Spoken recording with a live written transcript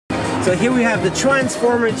So here we have the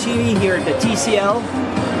Transformer TV here at the TCL,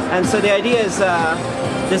 and so the idea is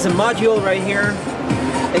there's a module right here.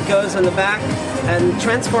 It goes on the back and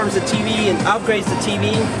transforms the TV and upgrades the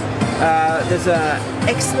TV. There's a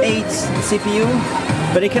X8 CPU,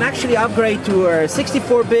 but it can actually upgrade to a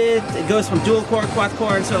 64-bit. It goes from dual core, quad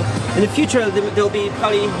core, and so in the future there'll be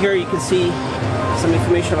probably, here you can see some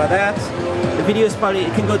information about that. The video is probably,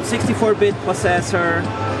 it can go to 64-bit processor.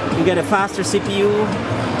 You can get a faster CPU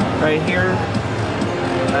right here,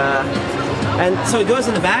 and so it goes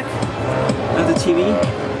in the back of the TV.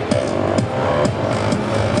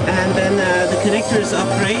 And then the connectors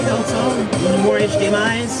upgrade also, more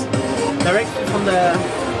HDMIs directly from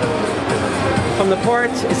the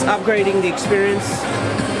port. It's upgrading the experience,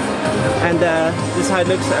 and this is how it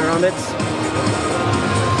looks around it.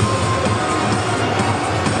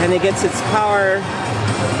 And it gets its power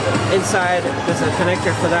inside. There's a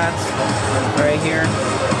connector for that right here,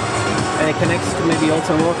 and it connects to maybe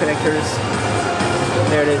also more connectors.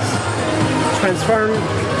 There it is. Transform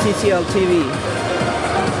TCL TV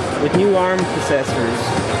with new ARM processors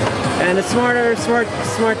and a smart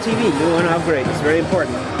TV. You want to upgrade. It's very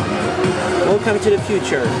important. Welcome to the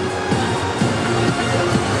future.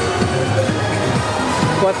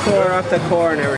 Quad core, octa core, and everything.